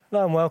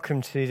Hello and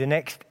welcome to the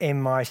next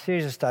in my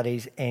series of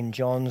studies in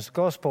John's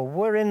Gospel.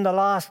 We're in the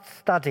last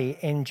study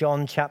in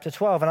John chapter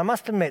 12, and I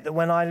must admit that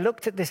when I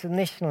looked at this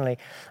initially,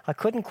 I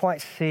couldn't quite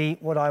see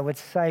what I would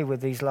say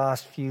with these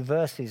last few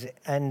verses,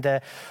 and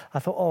I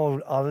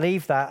thought, I'll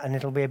leave that and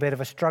it'll be a bit of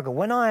a struggle.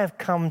 When I have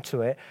come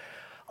to it,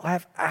 I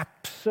have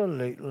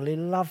absolutely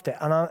loved it,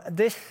 and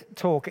this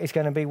talk is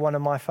going to be one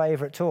of my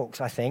favourite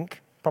talks, I think.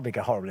 Probably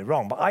go horribly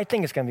wrong, but I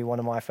think it's going to be one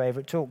of my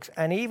favourite talks,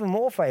 and even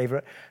more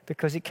favourite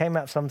because it came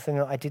out something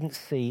that I didn't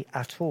see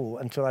at all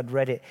until I'd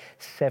read it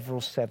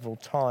several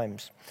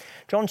times.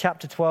 John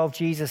chapter 12,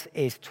 Jesus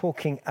is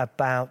talking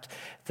about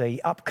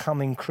the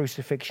upcoming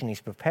crucifixion.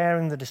 He's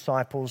preparing the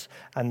disciples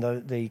and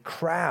the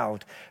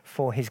crowd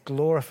for his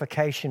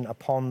glorification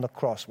upon the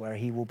cross, where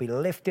he will be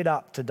lifted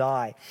up to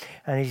die.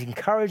 And he's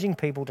encouraging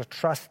people to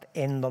trust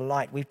in the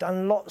light. We've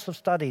done lots of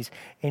studies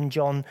in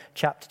John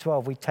chapter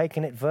 12. We've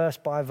taken it verse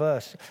by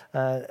verse,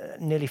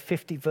 nearly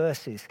 50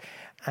 verses.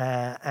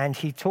 And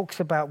he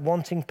talks about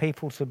wanting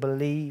people to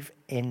believe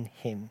in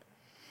him.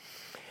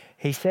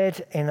 He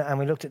said, and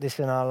we looked at this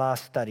in our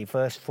last study,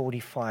 verse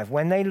 45,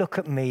 "When they look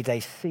at me, they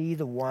see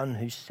the one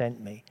who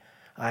sent me.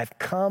 I have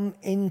come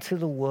into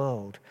the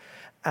world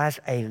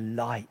as a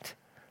light,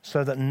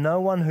 so that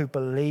no one who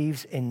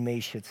believes in me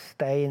should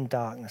stay in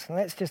darkness." And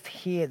let's just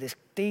hear this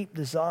deep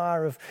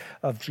desire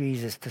of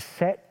Jesus to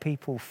set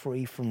people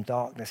free from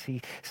darkness.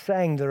 He's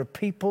saying there are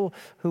people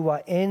who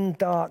are in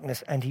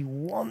darkness, and he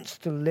wants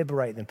to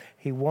liberate them.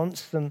 He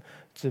wants them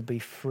to be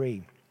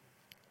free.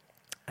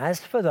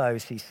 "As for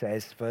those," he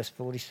says, verse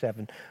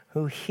 47,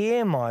 "who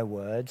hear my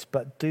words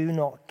but do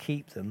not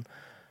keep them,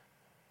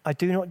 I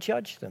do not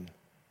judge them.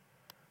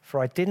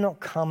 For I did not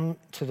come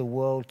to the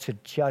world to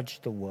judge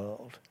the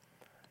world,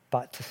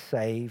 but to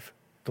save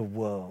the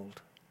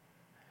world."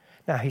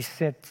 Now, he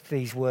said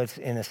these words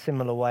in a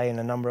similar way in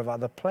a number of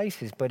other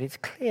places, but it's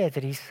clear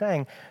that he's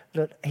saying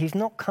that he's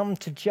not come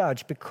to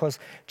judge, because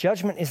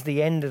judgment is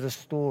the end of the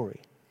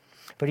story.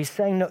 But he's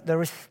saying that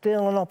there is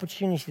still an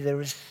opportunity,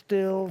 there is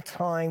still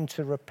time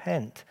to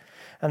repent.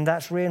 And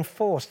that's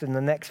reinforced in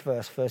the next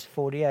verse, verse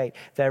 48.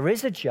 "There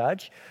is a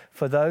judge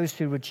for those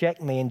who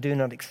reject me and do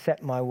not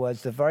accept my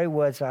words. The very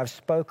words I have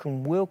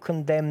spoken will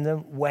condemn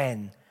them."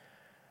 When?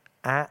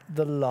 At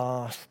the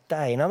last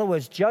day. In other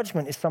words,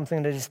 judgment is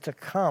something that is to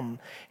come.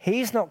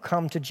 He's not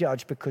come to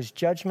judge, because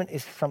judgment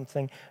is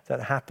something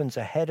that happens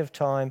ahead of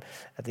time,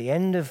 at the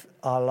end of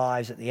our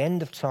lives, at the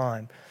end of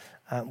time,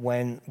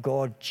 when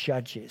God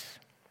judges.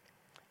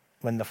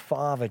 When the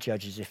Father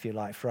judges, if you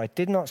like. "For I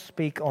did not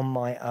speak on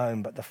my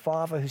own, but the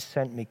Father who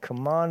sent me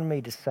commanded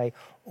me to say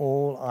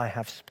all I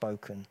have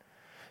spoken."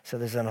 So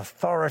there's an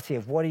authority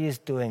of what he is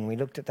doing. We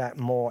looked at that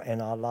more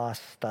in our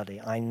last study.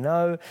 "I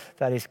know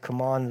that his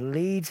command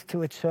leads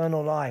to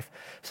eternal life.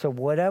 So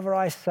whatever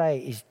I say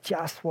is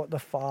just what the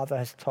Father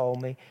has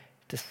told me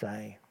to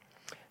say."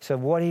 So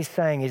what he's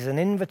saying is an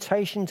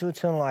invitation to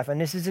eternal life.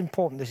 And this is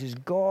important. This is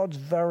God's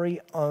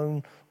very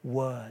own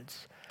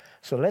words.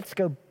 So let's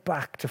go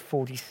back to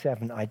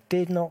 47. "I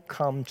did not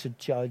come to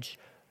judge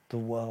the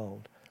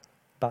world,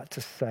 but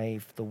to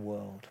save the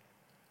world."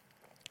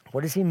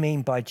 What does he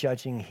mean by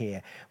judging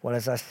here? Well,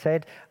 as I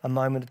said a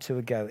moment or two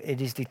ago, it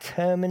is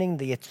determining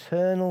the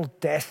eternal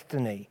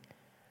destiny.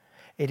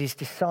 It is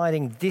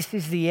deciding this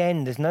is the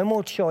end. There's no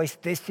more choice.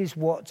 This is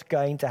what's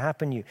going to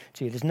happen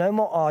to you. There's no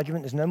more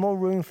argument. There's no more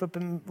room for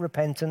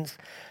repentance.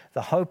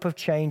 The hope of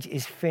change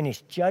is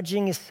finished.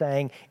 Judging is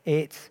saying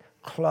it's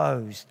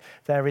closed.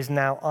 There is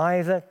now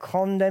either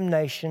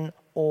condemnation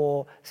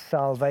or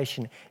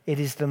salvation. It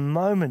is the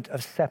moment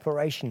of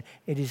separation.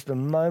 It is the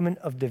moment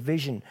of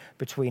division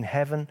between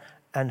heaven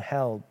and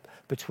hell,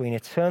 between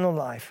eternal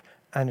life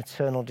and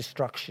eternal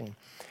destruction,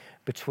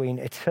 between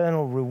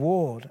eternal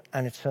reward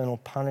and eternal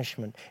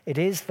punishment. It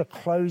is the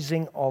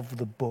closing of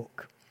the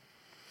book.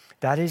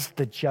 That is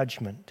the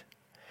judgment.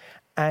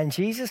 And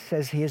Jesus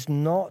says he has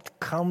not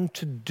come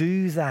to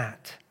do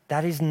that.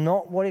 That is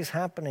not what is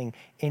happening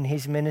in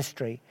his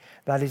ministry.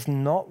 That is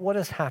not what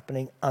is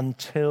happening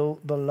until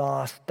the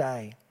last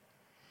day.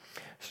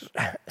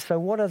 So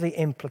what are the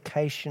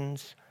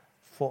implications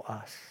for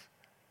us?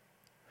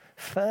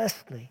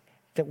 Firstly,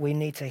 that we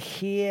need to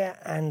hear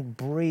and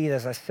breathe,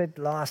 as I said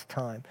last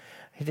time,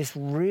 this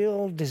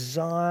real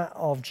desire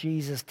of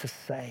Jesus to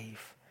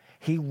save.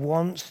 He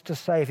wants to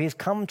save. He has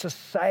come to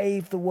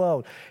save the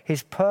world.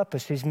 His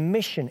purpose, his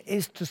mission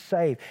is to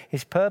save.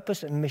 His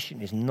purpose and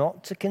mission is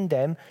not to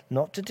condemn,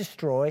 not to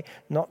destroy,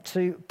 not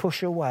to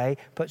push away,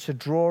 but to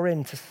draw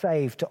in, to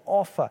save, to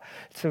offer,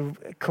 to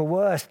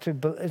coerce,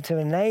 to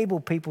enable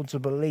people to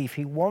believe.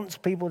 He wants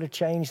people to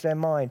change their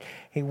mind.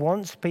 He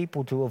wants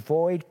people to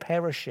avoid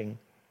perishing.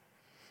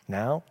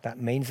 Now, that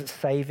means that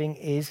saving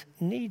is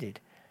needed.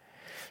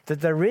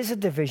 That there is a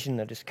division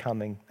that is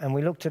coming. And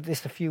we looked at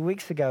this a few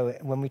weeks ago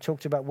when we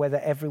talked about whether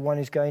everyone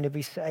is going to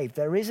be saved.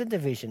 There is a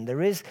division.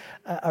 There is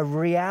a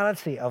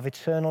reality of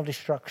eternal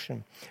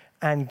destruction.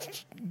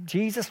 And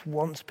Jesus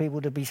wants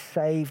people to be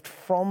saved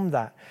from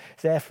that.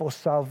 Therefore,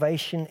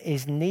 salvation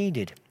is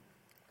needed.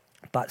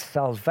 But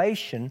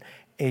salvation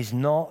is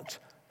not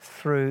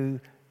through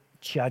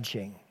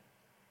judging.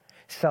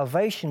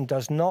 Salvation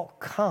does not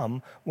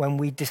come when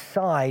we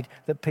decide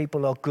that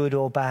people are good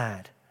or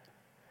bad.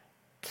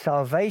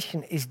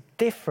 Salvation is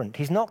different.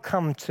 He's not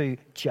come to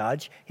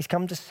judge, he's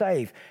come to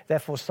save.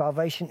 Therefore,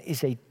 salvation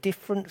is a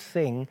different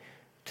thing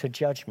to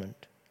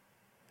judgment.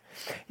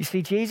 You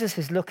see, Jesus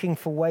is looking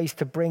for ways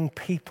to bring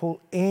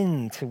people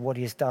into what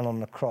he has done on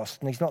the cross,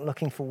 and he's not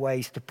looking for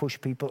ways to push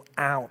people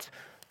out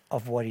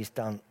of what he's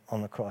done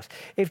on the cross.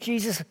 If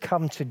Jesus had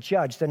come to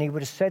judge, then he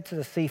would have said to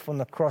the thief on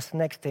the cross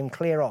next to him,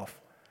 clear off.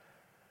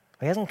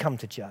 He hasn't come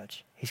to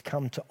judge. He's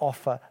come to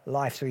offer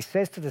life. So he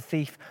says to the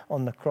thief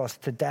on the cross,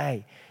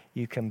 today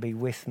you can be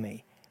with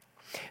me.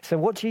 So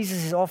what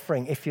Jesus is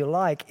offering, if you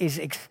like, is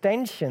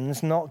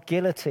extensions, not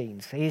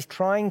guillotines. He is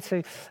trying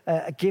to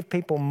give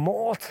people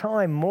more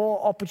time,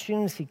 more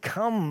opportunity,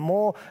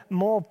 more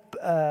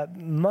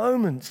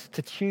moments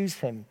to choose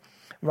him,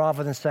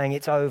 rather than saying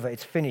it's over,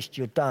 it's finished,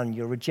 you're done,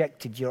 you're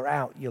rejected, you're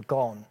out, you're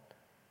gone.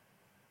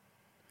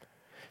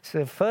 So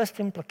the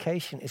first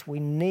implication is we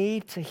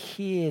need to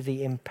hear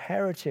the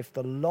imperative,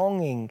 the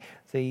longing,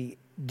 the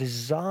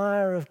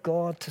desire of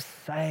God to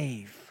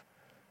save.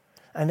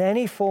 And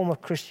any form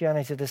of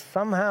Christianity that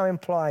somehow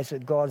implies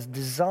that God's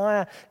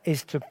desire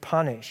is to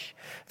punish,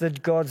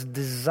 that God's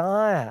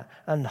desire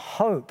and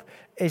hope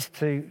is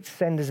to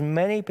send as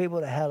many people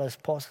to hell as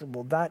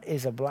possible, that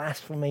is a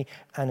blasphemy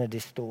and a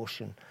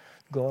distortion.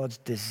 God's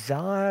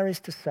desire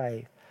is to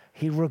save.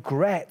 He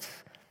regrets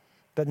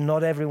that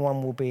not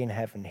everyone will be in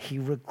heaven. He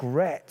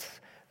regrets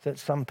that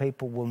some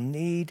people will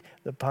need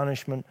the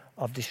punishment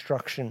of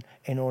destruction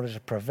in order to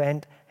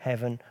prevent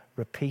heaven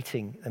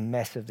repeating the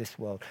mess of this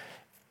world.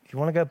 If you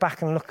want to go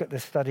back and look at the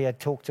study I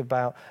talked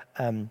about,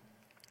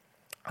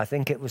 I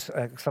think it was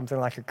something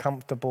like a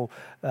comfortable,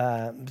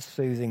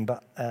 soothing,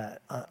 but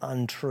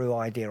untrue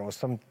idea, or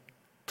some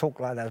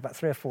talk like that. It was about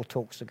 3 or 4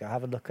 talks ago.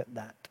 Have a look at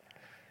that.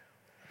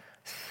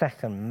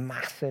 Second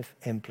massive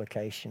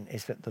implication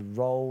is that the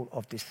role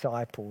of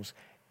disciples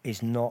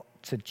is not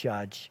to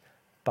judge,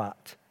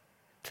 but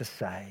to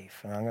save.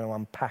 And I'm going to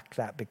unpack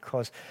that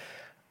because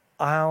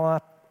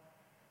our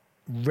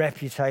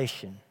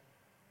reputation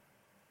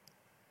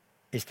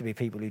is to be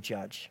people who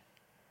judge.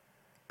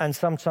 And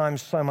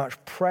sometimes so much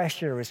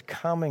pressure is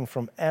coming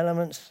from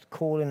elements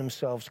calling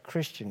themselves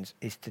Christians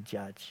is to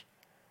judge.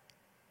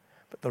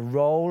 But the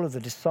role of the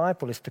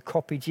disciple is to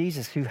copy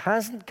Jesus, who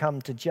hasn't come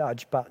to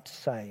judge but to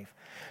save.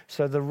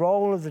 So the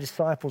role of the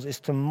disciples is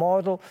to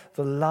model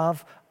the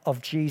love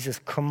of Jesus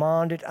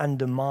commanded and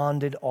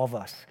demanded of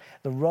us.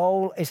 The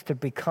role is to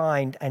be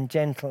kind and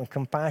gentle and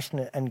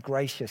compassionate and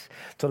gracious,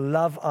 to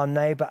love our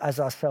neighbor as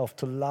ourselves,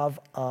 to love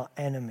our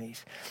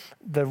enemies.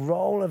 The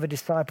role of a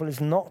disciple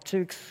is not to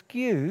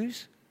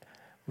excuse.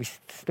 We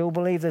still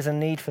believe there's a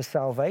need for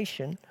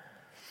salvation,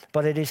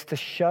 but it is to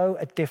show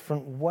a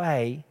different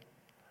way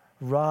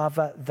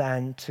rather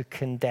than to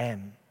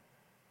condemn.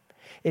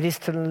 It is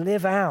to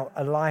live out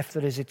a life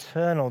that is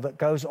eternal, that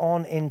goes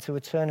on into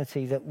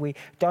eternity, that we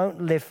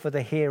don't live for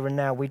the here and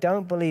now. We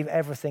don't believe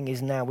everything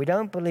is now. We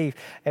don't believe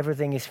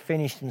everything is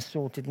finished and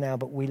sorted now,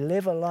 but we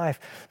live a life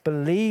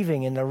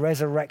believing in the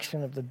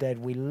resurrection of the dead.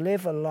 We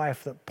live a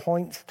life that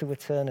points to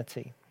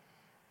eternity.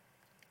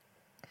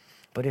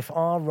 But if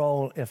our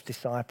role of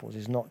disciples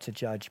is not to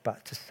judge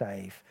but to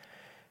save,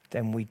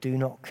 then we do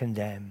not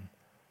condemn,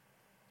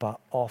 but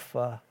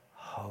offer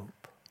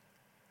hope.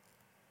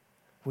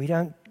 We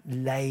don't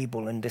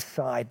label and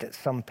decide that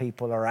some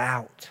people are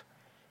out.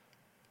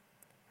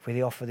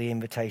 We offer the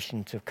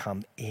invitation to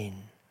come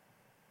in.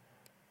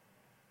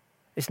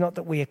 It's not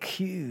that we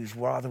accuse,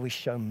 rather we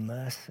show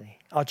mercy.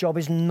 Our job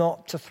is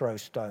not to throw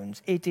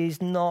stones. It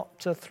is not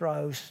to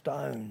throw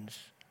stones.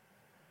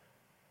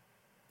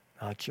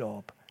 Our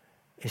job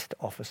is to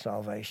offer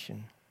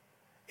salvation.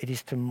 It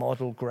is to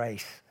model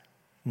grace,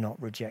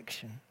 not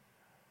rejection.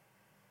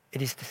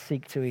 It is to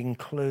seek to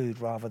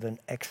include rather than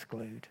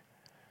exclude.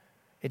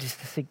 It is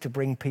to seek to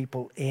bring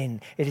people in.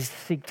 It is to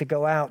seek to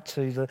go out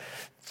to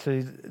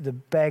the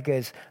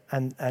beggars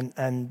and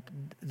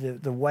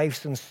the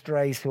waifs and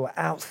strays who are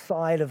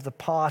outside of the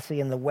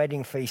party and the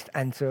wedding feast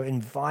and to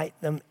invite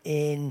them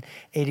in.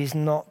 It is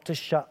not to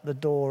shut the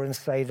door and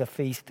say the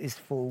feast is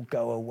full,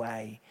 go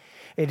away.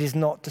 It is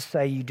not to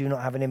say you do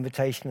not have an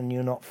invitation and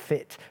you're not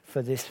fit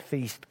for this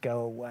feast,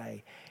 go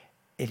away.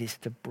 It is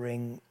to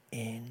bring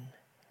in.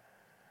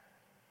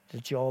 The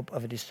job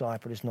of a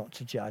disciple is not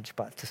to judge,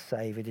 but to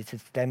save. It is to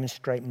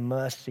demonstrate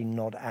mercy,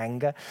 not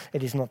anger.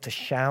 It is not to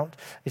shout.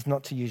 It's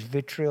not to use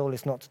vitriol.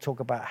 It's not to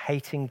talk about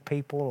hating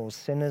people or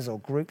sinners or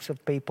groups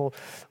of people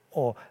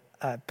or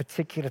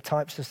particular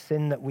types of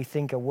sin that we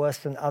think are worse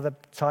than other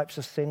types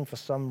of sin for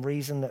some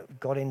reason that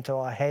got into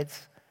our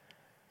heads.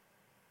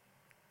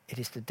 It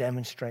is to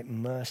demonstrate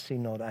mercy,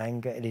 not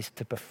anger. It is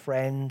to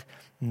befriend,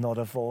 not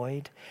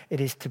avoid.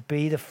 It is to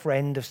be the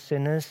friend of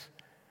sinners,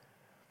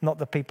 not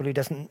the people who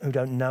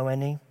don't know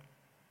any.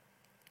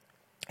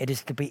 It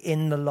is to be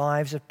in the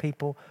lives of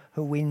people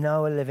who we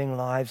know are living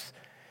lives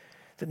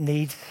that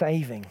need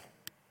saving.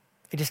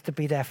 It is to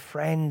be their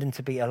friend and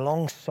to be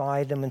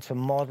alongside them and to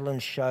model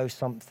and show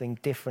something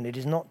different. It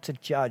is not to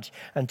judge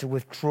and to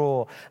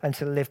withdraw and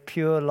to live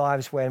pure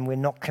lives when we're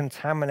not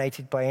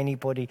contaminated by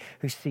anybody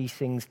who sees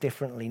things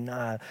differently.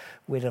 No,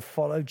 we're to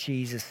follow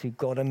Jesus, who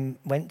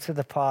went to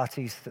the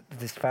parties that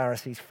the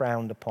Pharisees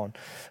frowned upon,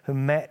 who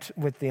met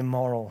with the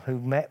immoral, who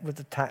met with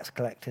the tax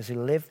collectors,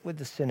 who lived with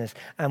the sinners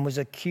and was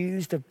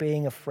accused of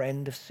being a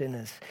friend of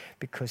sinners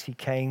because he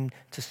came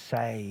to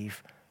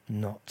save,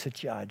 not to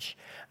judge.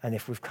 And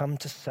if we've come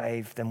to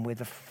save, then we're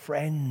the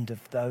friend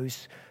of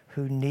those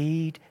who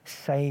need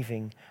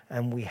saving,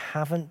 and we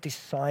haven't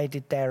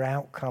decided their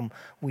outcome.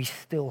 We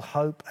still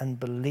hope and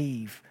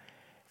believe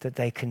that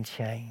they can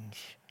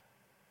change.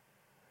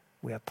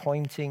 We are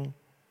pointing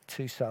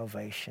to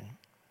salvation.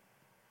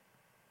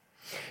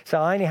 So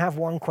I only have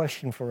one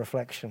question for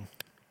reflection.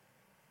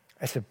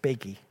 It's a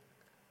biggie.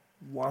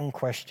 One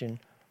question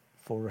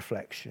for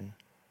reflection.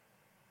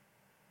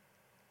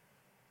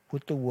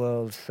 Would the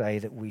world say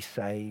that we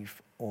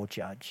save or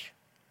judge?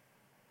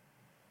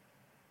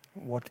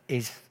 What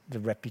is the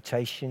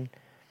reputation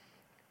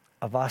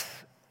of us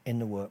in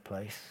the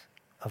workplace,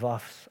 of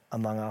us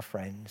among our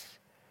friends?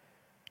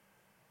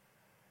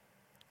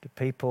 Do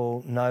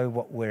people know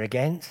what we're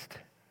against?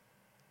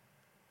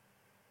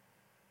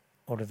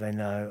 Or do they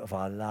know of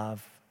our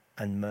love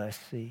and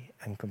mercy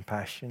and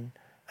compassion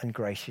and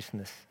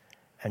graciousness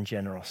and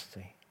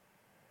generosity?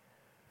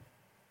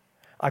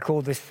 I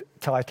call this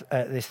title,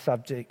 this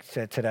subject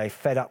today,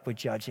 Fed Up with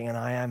Judging, and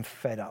I am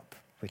fed up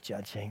with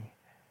judging.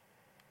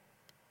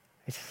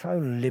 It's so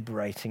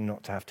liberating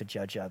not to have to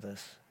judge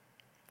others,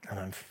 and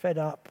I'm fed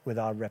up with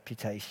our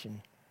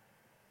reputation.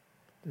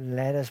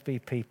 Let us be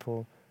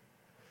people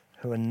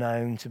who are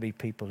known to be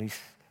people who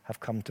have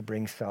come to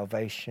bring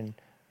salvation,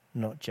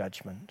 not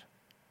judgment.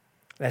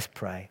 Let's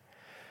pray.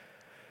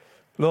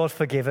 Lord,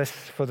 forgive us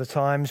for the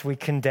times we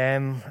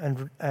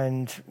condemn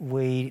and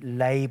we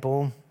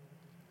label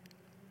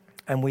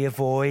and we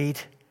avoid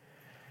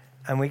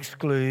and we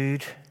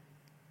exclude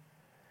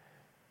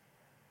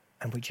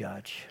and we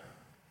judge.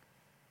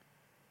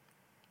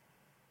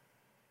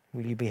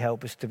 Will you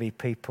help us to be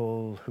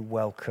people who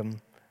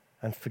welcome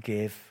and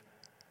forgive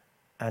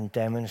and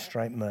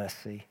demonstrate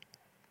mercy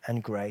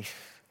and grace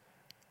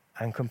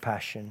and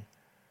compassion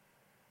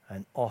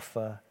and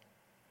offer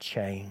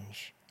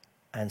change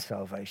and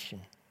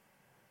salvation.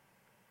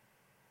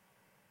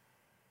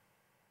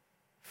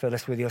 Fill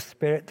us with your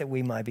Spirit that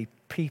we might be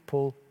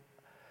people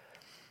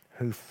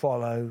who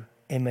follow,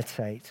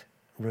 imitate,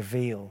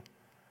 reveal,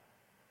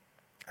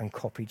 and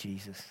copy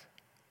Jesus.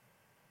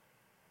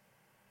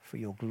 For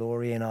your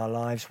glory in our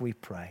lives, we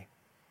pray.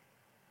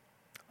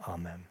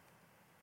 Amen.